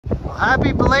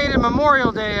Happy belated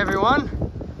Memorial Day, everyone.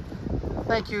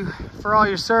 Thank you for all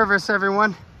your service,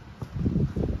 everyone.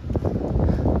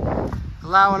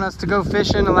 Allowing us to go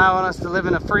fishing, allowing us to live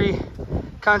in a free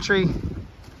country.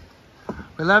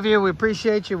 We love you, we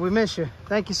appreciate you, we miss you.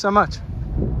 Thank you so much.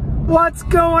 What's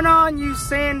going on, you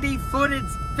sandy-footed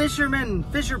fishermen,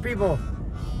 fisher people?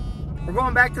 We're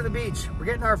going back to the beach. We're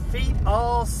getting our feet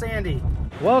all sandy.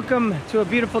 Welcome to a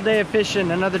beautiful day of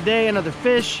fishing. Another day, another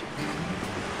fish.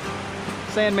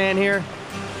 Sandman here.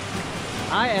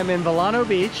 I am in Vilano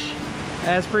Beach,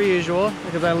 as per usual,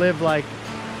 because I live like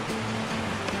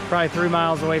probably 3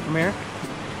 miles away from here.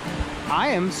 I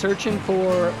am searching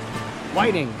for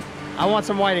whiting. I want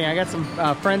some whiting. I got some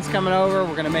friends coming over.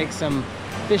 We're gonna make some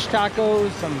fish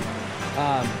tacos.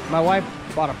 My wife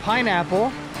bought a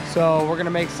pineapple, so we're gonna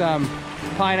make some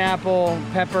pineapple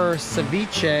pepper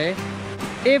ceviche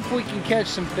if we can catch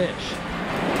some fish.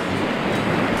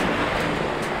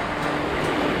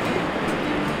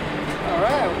 All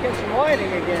right, we're catching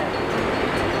whiting again.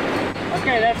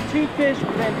 Okay, that's 2 fish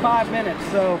within 5 minutes,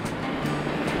 so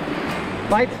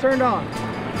lights turned on.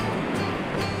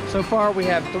 So far we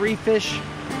have 3 fish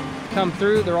come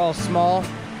through. They're all small.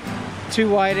 2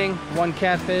 whiting, 1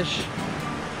 catfish.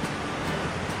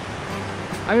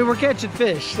 I mean, we're catching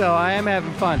fish, so I am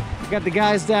having fun. Got the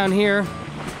guys down here.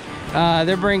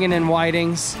 They're bringing in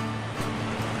whitings.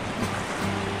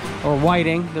 Or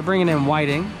whiting. They're bringing in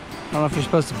whiting. I don't know if you're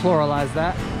supposed to pluralize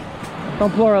that.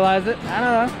 Don't pluralize it. I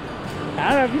don't know. I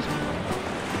don't know if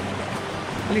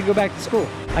you need to go back to school.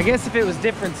 I guess if it was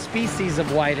different species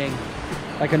of whiting,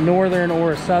 like a northern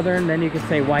or a southern, then you could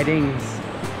say whitings.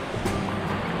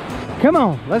 Come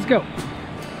on, let's go.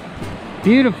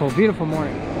 Beautiful, beautiful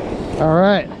morning. All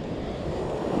right.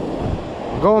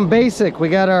 We're going basic. We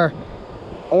got our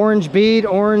orange bead,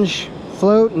 orange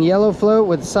float, and yellow float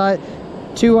with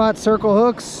 2-aught circle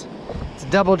hooks. It's a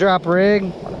double drop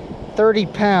rig.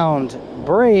 30-pound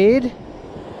braid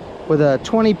with a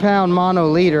 20-pound mono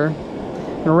leader.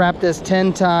 I'm gonna wrap this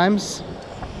 10 times.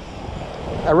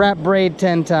 I wrap braid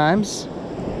 10 times.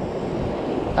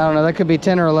 I don't know, that could be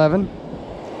 10 or 11.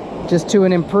 Just to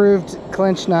an improved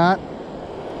clinch knot.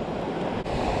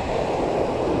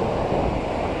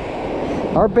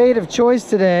 Our bait of choice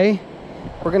today,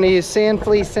 we're gonna use sand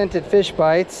flea scented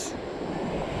Fishbites.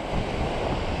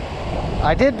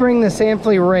 I did bring the sand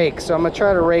flea rake, so I'm gonna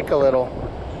try to rake a little.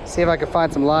 See if I can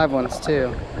find some live ones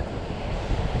too.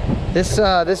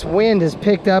 This wind has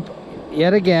picked up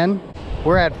yet again.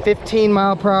 We're at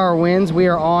 15-mile-per-hour winds. We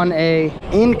are on a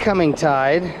incoming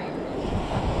tide.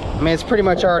 I mean, it's pretty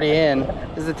much already in.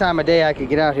 This is the time of day I could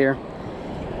get out here.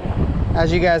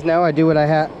 As you guys know, I do what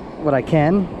I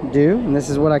can do, and this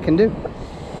is what I can do.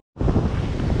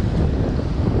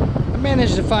 I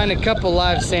managed to find a couple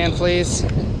live sand fleas,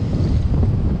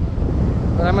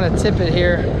 but I'm gonna tip it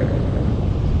here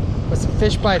with some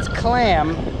Fishbites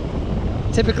clam.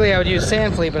 Typically I would use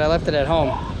sand flea, but I left it at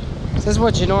home. So this is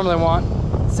what you normally want.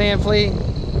 Sand flea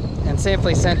and sand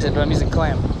flea scented, but I'm using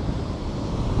clam.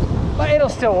 But it'll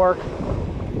still work.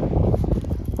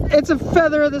 It's a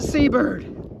feather of the seabird.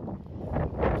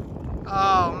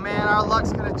 Oh man, our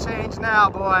luck's gonna change now,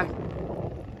 boy.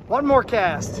 One more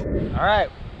cast. All right,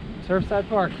 Surfside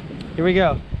Park. Here we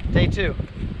go, day 2.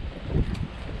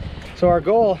 So our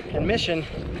goal and mission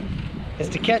is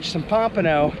to catch some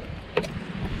pompano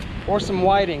or some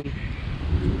whiting.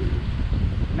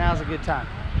 Now's a good time.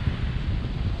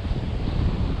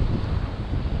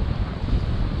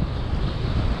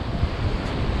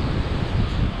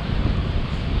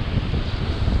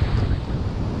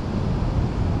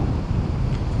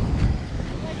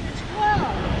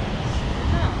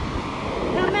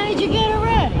 How many did you get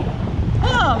already?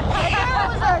 Oh,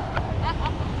 I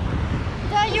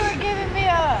thought you were giving me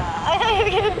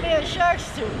a shark's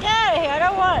tooth. Get out of here, I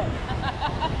don't want it.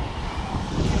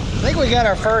 I think we got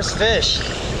our first fish.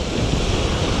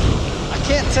 I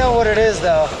can't tell what it is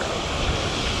though.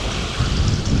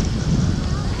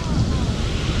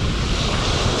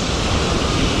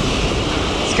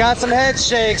 It's got some head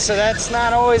shakes, so that's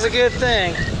not always a good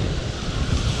thing.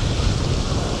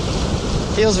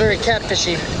 Feels very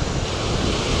catfishy.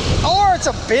 Or it's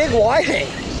a big whiting.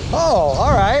 Oh,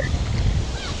 all right.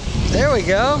 There we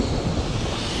go.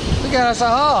 We got us a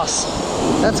hoss.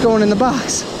 That's going in the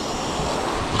box.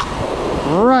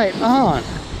 Right on.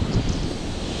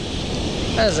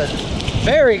 That is a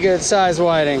very good size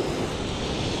whiting.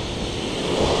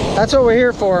 That's what we're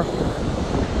here for.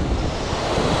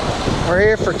 We're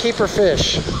here for keeper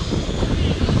fish.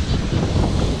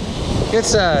 Good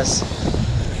size.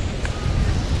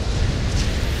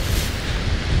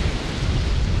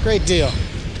 Great deal.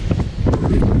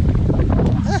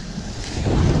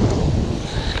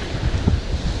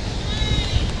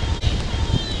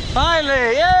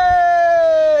 Finally!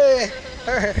 Yay!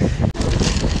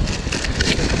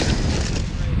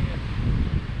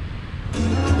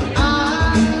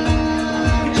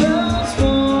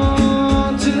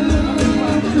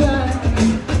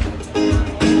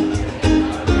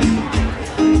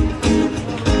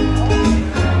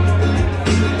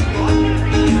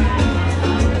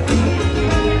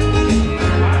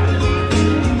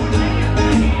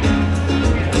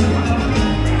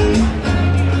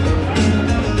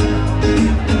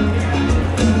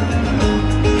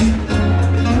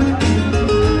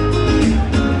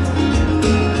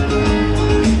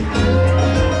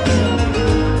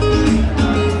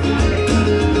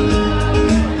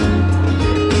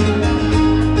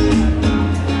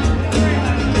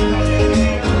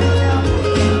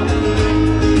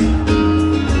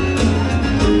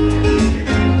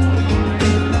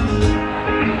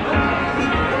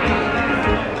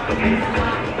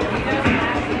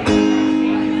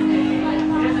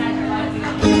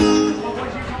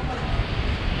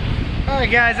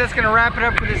 Alright guys, that's going to wrap it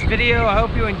up for this video. I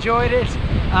hope you enjoyed it. If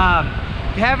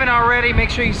you haven't already,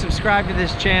 make sure you subscribe to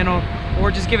this channel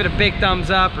or just give it a big thumbs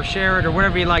up or share it or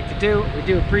whatever you like to do. We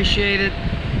do appreciate it.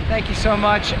 Thank you so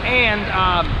much, and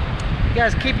you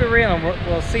guys keep it real, and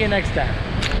we'll see you next time.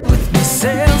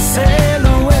 Sail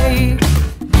away.